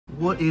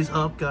What is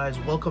up, guys?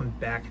 Welcome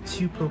back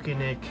to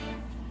PokeNick.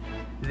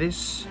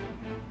 This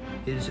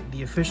is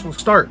the official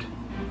start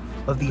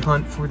of the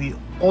hunt for the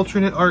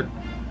alternate art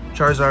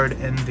Charizard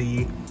and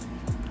the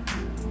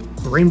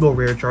rainbow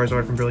rare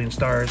Charizard from Brilliant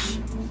Stars.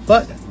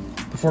 But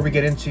before we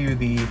get into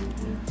the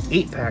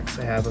 8 packs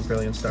I have of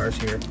Brilliant Stars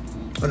here,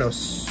 oh no,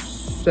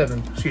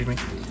 7, excuse me,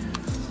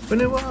 I'm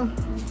gonna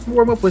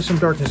warm up with some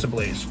Darkness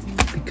Ablaze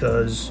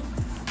because,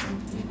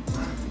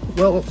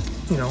 well,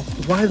 you know,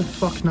 why the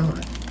fuck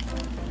not?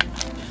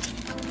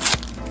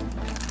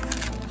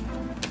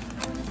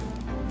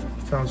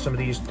 Found some of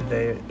these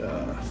today at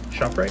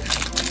ShopRite,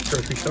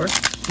 grocery store,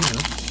 you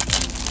know.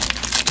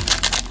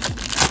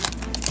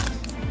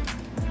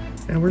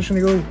 And we're just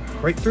gonna go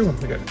right through them.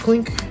 We got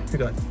Clink, we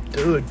got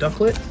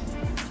Ducklet,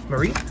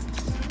 Marie,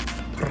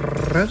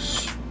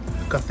 Press,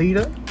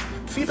 Gothita,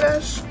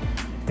 Feebas,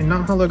 and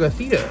non-holo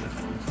Gothita.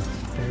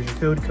 There's your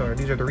code card.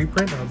 These are the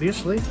reprint,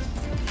 obviously.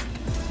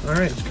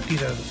 Alright, let's get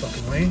these out of the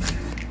fucking way.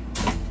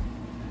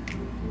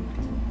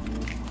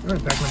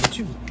 Alright, pack number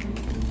 2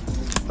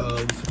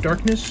 of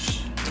Darkness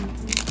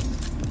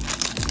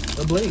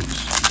Ablaze.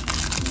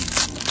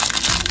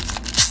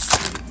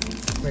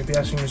 You might be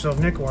asking yourself,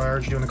 Nick, why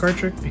aren't you doing the card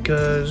trick?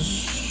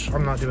 Because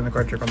I'm not doing the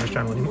card trick on this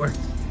channel anymore.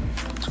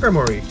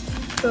 Skarmory,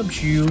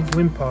 Dubchew,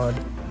 Wimpod,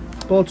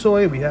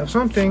 Boltoy, we have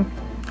something.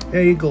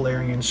 A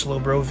Galarian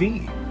Slowbro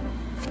V.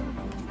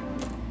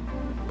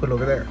 Put it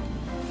over there.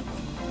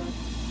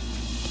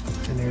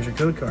 And there's your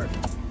code card.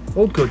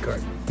 Old code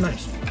card.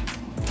 Nice.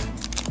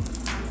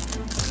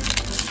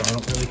 So I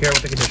don't really care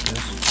what the condition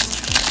is.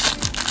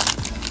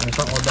 And it's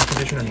not all about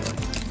condition anyway.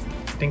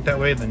 If you think that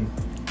way, then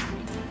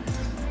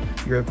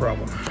you're the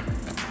problem.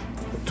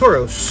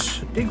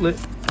 Tauros, Diglett,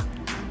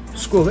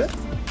 Squirtle,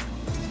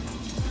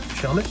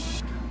 Shelmet,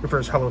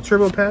 Reverse Hollow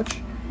Turbo Patch,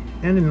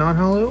 and a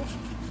non-hollow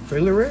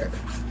regular rare.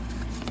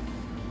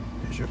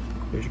 There's your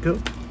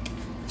code.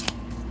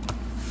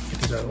 Get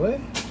these out of the way.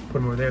 Put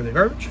them over there in the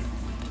garbage.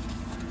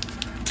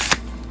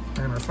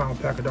 And our final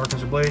pack of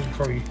Darkness Ablaze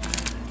before we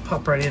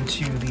hop right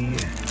into the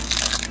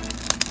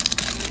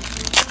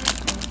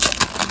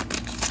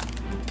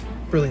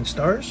Brilliant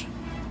Stars.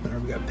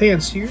 Alright, we got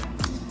Pansear,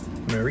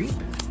 Mareep,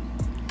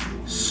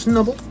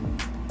 Snubble,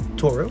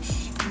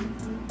 Tauros,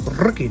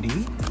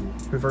 Rookidee,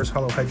 Reverse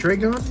Hollow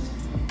Hydreigon,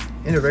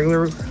 and a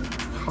regular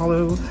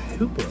Hollow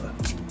Hoopa.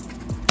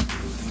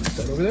 Put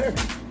that over there.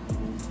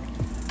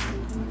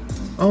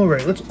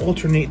 Alright, let's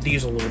alternate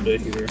these a little bit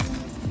here.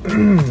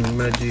 I'm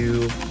gonna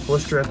do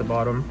blister at the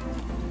bottom,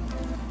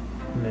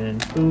 and then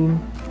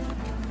boom,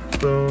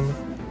 boom,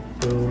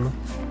 boom,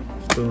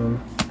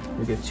 boom.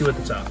 We get 2 at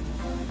the top.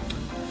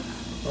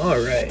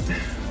 Alright,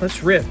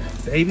 let's rip,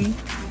 baby.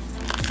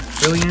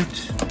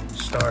 Brilliant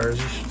Stars.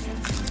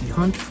 The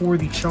hunt for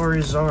the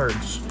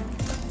Charizards.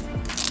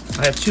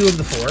 I have 2 of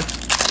the 4.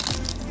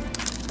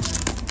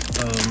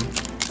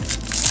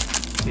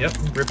 Yep,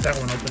 rip that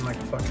one open like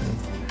a fucking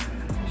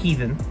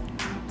heathen.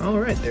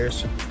 Alright,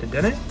 there's the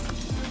Dedenne,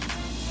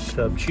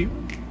 Dubchew,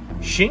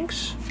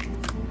 Shinx,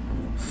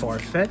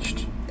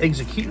 Farfetch'd,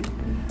 Execute,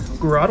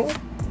 Grottle,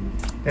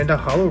 and a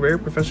Hollow Rare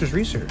Professor's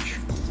Research.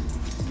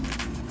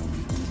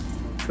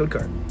 Code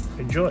card.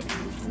 Enjoy.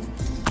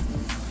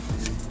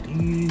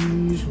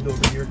 These go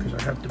over here because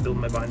I have to build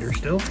my binder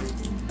still.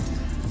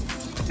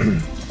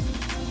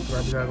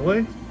 Grab it out of the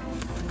way.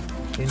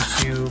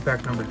 Into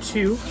pack number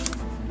 2.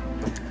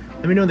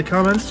 Let me know in the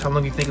comments how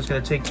long you think it's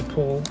going to take to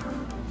pull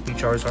the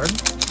Charizard.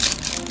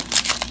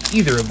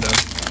 Either of them.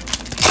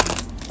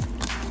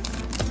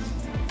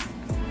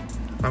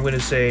 I'm going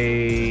to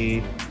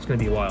say it's going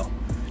to be a while.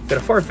 Got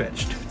a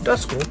Farfetch'd,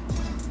 Duskull,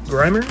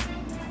 Grimer,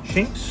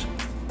 Shinx,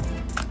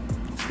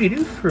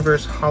 Bidoof,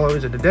 Reverse Hollow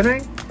is a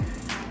Dedenne,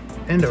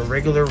 and a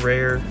regular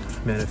rare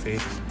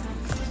Manaphy.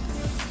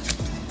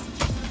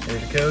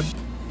 There's your code.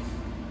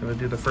 I'm going to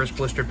do the first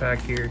blister pack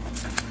here.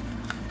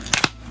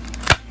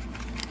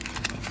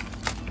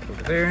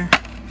 Over there.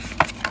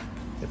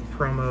 Get the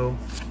promo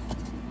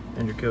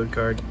and your code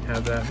card.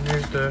 Have that. And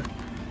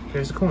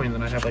there's the coin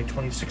that I have like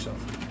 26 of.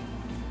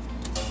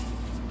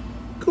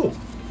 Cool.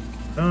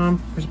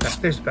 There's a pack.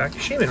 There's the pack.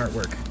 Shaman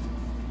artwork.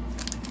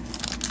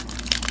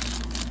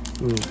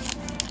 Ooh.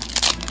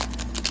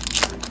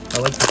 I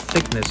like the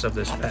thickness of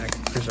this pack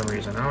for some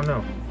reason. I don't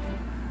know.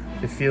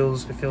 It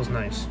feels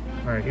nice.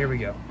 Alright, here we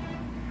go.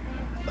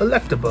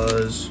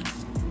 Electabuzz.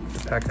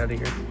 Get the pack out of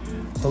here.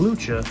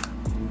 Halucha.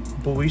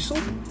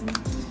 Buizel.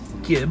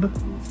 Gib.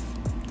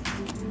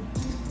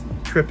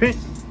 Trippin'.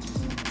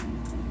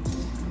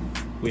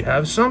 We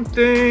have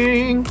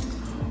something.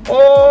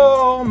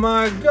 Oh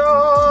my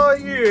god,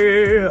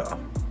 yeah!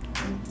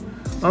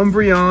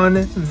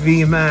 Umbreon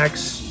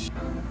VMAX.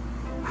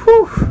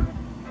 Whew!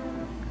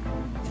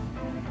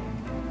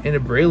 And a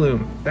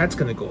Breloom. That's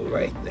gonna go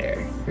right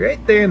there.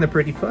 Right there in the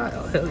pretty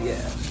pile. Hell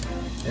yeah.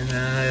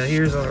 And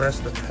here's all the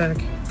rest of the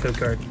pack. Code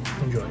card.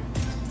 Enjoy.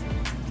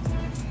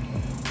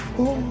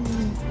 Ooh.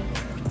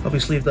 I'll be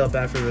sleeved up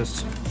after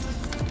this.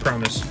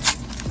 Promise.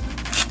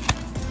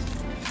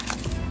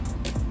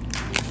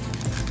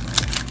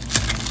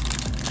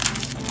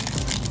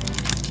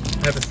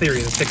 I have a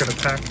theory, the thicker the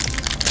pack,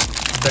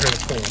 the better the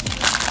pull.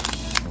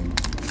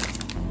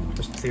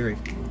 Just a theory.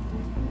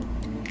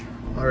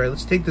 Alright,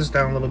 let's take this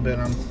down a little bit.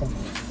 I'm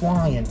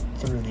flying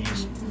through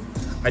these.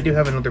 I do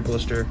have another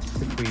blister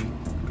if we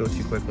go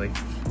too quickly.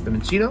 The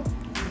Mencino,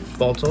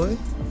 Baltoy,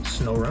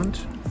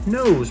 Snorunt,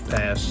 Nose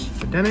Pass,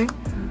 Fidene,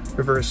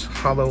 Reverse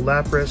Hollow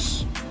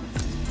Lapras,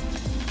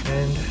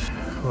 and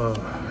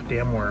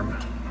damn worm.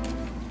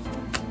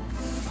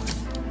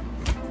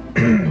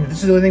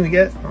 This is the only thing we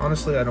get.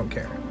 Honestly, I don't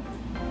care.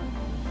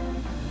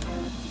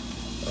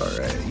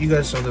 Alright, you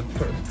guys saw the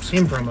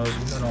same promos.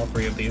 We've done all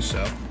three of these,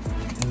 so.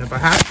 And if I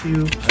have to,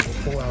 I will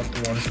pull out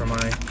the one from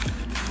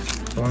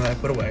the one that I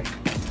put away.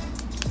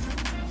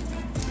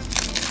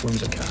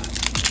 Whimsicott.